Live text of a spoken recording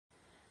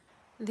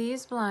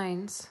These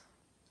blinds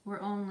were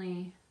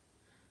only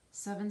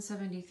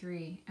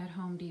 $7.73 at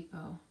Home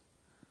Depot.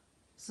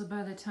 So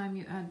by the time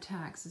you add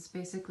tax, it's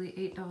basically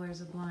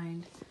 $8 a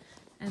blind.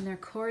 And they're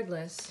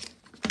cordless.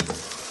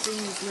 So you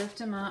just lift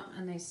them up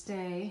and they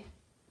stay.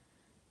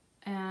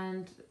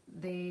 And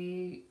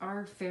they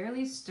are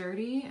fairly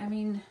sturdy. I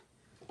mean,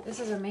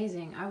 this is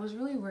amazing. I was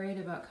really worried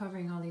about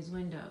covering all these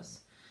windows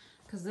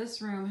because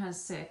this room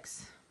has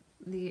 6.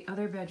 The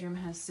other bedroom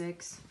has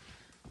 6.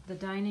 The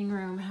dining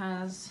room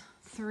has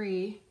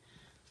 3.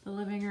 The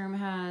living room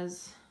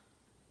has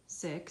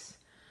 6.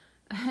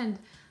 And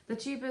the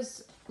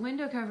cheapest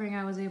window covering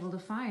I was able to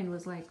find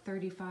was like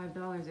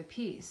 $35 a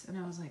piece. And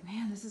I was like,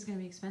 man, this is going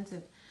to be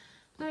expensive.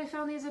 But I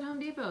found these at Home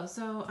Depot,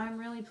 so I'm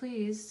really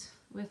pleased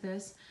with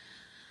this.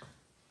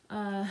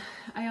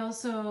 I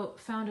also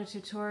found a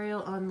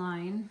tutorial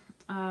online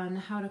on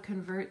how to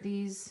convert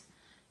these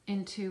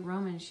into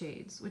Roman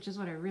shades, which is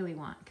what I really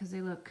want because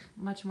they look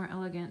much more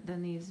elegant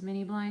than these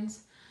mini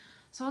blinds.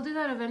 So I'll do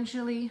that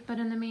eventually, but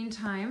in the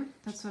meantime,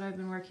 that's what I've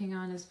been working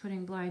on, is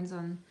putting blinds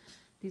on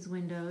these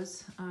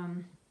windows,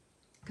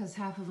 because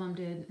half of them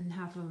did and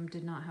half of them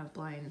did not have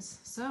blinds.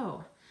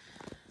 So,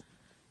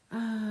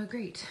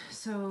 great.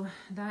 So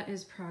that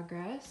is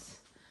progress.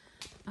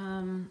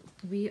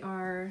 We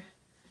are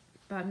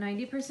about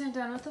 90%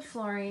 done with the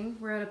flooring.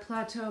 We're at a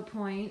plateau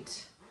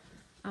point.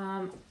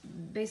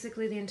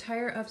 Basically the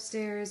entire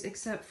upstairs,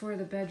 except for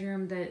the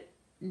bedroom that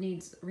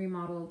needs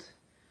remodeled,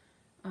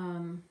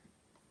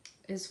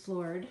 is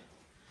floored.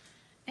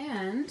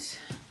 And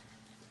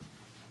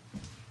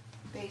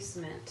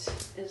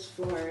basement is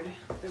floored,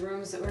 the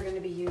rooms that we're going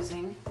to be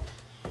using.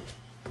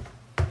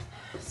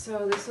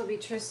 So this will be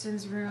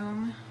Tristan's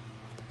room.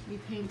 We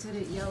painted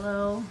it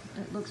yellow.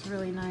 It looks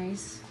really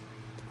nice.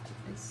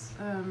 It's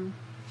a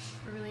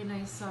really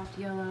nice soft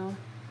yellow.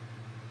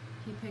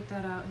 He picked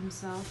that out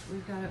himself.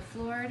 We've got it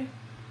floored.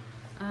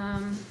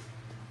 And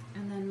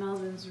then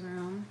Melvin's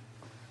room.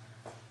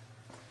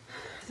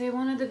 They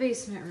wanted the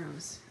basement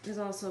rooms is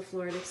also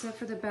floored, except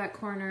for the back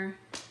corner.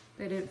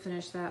 They didn't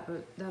finish that,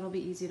 but that'll be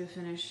easy to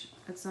finish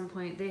at some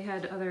point. They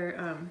had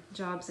other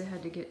jobs they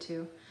had to get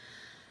to.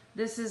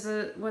 This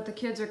is what the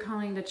kids are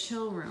calling the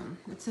chill room.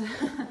 It's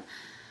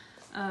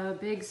a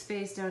big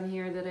space down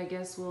here that I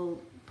guess we'll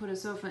put a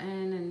sofa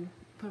in and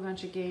put a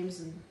bunch of games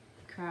and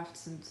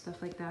crafts and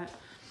stuff like that.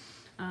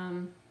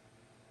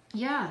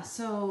 Yeah,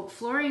 so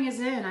flooring is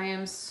in. I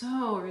am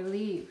so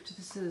relieved.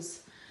 This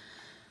is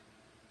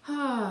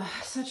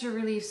such a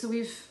relief. So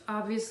we've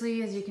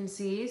obviously, as you can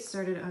see,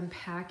 started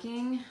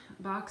unpacking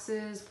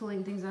boxes,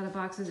 pulling things out of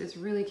boxes. It's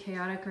really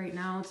chaotic right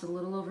now. It's a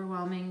little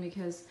overwhelming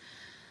because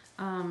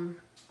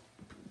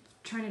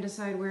trying to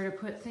decide where to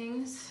put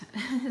things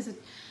is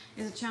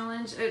a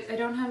challenge. I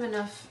don't have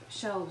enough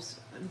shelves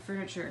and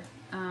furniture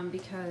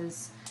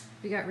because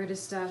we got rid of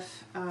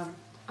stuff.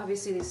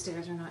 Obviously these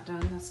stairs are not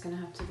done. That's gonna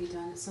have to be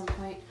done at some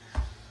point.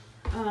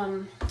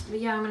 But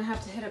yeah, I'm gonna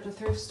have to hit up the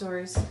thrift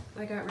stores.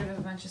 I got rid of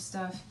a bunch of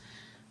stuff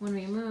when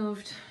we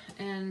moved,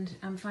 and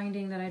I'm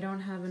finding that I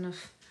don't have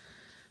enough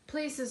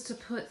places to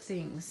put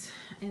things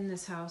in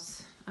this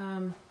house.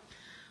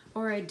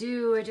 Or I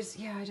do, I just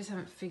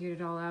haven't figured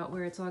it all out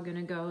where it's all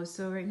gonna go.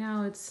 So right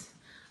now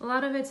a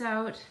lot of it's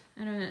out,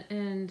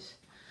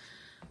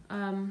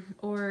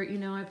 or you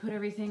know, I put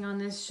everything on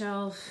this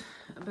shelf,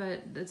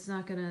 but it's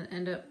not gonna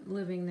end up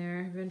living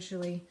there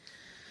eventually.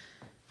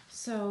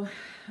 So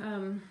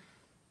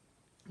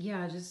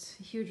yeah, just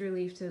a huge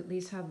relief to at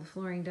least have the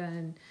flooring done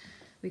and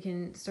we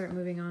can start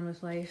moving on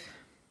with life.